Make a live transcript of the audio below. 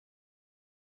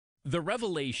The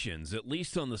revelations, at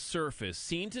least on the surface,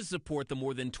 seem to support the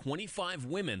more than 25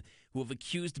 women who have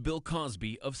accused Bill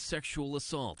Cosby of sexual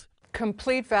assault.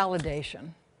 Complete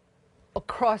validation.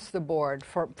 Across the board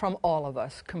from all of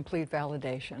us, complete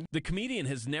validation. The comedian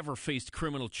has never faced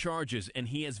criminal charges, and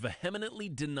he has vehemently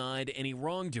denied any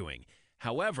wrongdoing.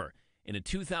 However, in a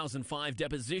 2005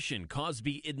 deposition,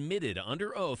 Cosby admitted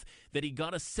under oath that he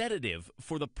got a sedative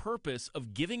for the purpose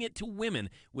of giving it to women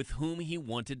with whom he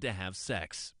wanted to have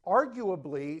sex.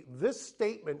 Arguably, this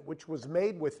statement, which was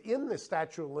made within the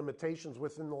statute of limitations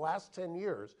within the last 10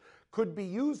 years, could be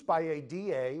used by a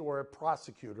DA or a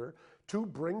prosecutor to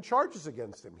bring charges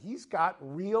against him. He's got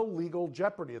real legal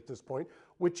jeopardy at this point,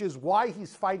 which is why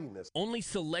he's fighting this. Only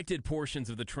selected portions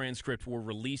of the transcript were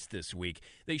released this week.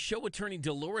 They show attorney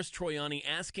Dolores Troiani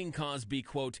asking Cosby,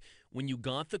 quote, "When you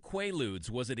got the Quaaludes,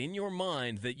 was it in your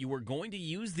mind that you were going to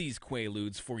use these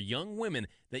Quaaludes for young women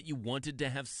that you wanted to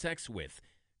have sex with?"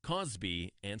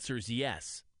 Cosby answers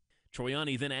yes.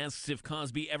 Troiani then asks if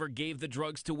Cosby ever gave the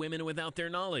drugs to women without their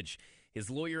knowledge. His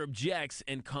lawyer objects,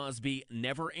 and Cosby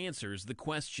never answers the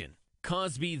question.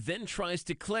 Cosby then tries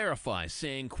to clarify,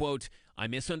 saying, quote, "I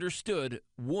misunderstood,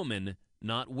 woman,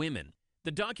 not women."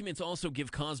 The documents also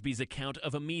give Cosby's account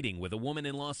of a meeting with a woman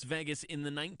in Las Vegas in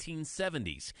the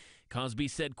 1970s. Cosby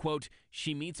said, quote,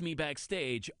 "She meets me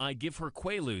backstage, I give her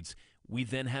Quaaludes, we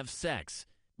then have sex."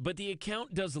 But the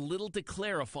account does little to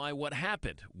clarify what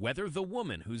happened, whether the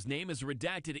woman, whose name is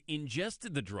redacted,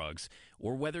 ingested the drugs,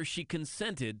 or whether she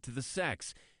consented to the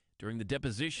sex. During the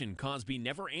deposition, Cosby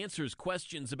never answers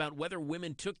questions about whether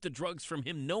women took the drugs from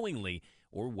him knowingly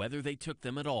or whether they took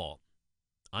them at all.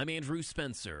 I'm Andrew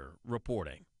Spencer,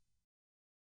 reporting.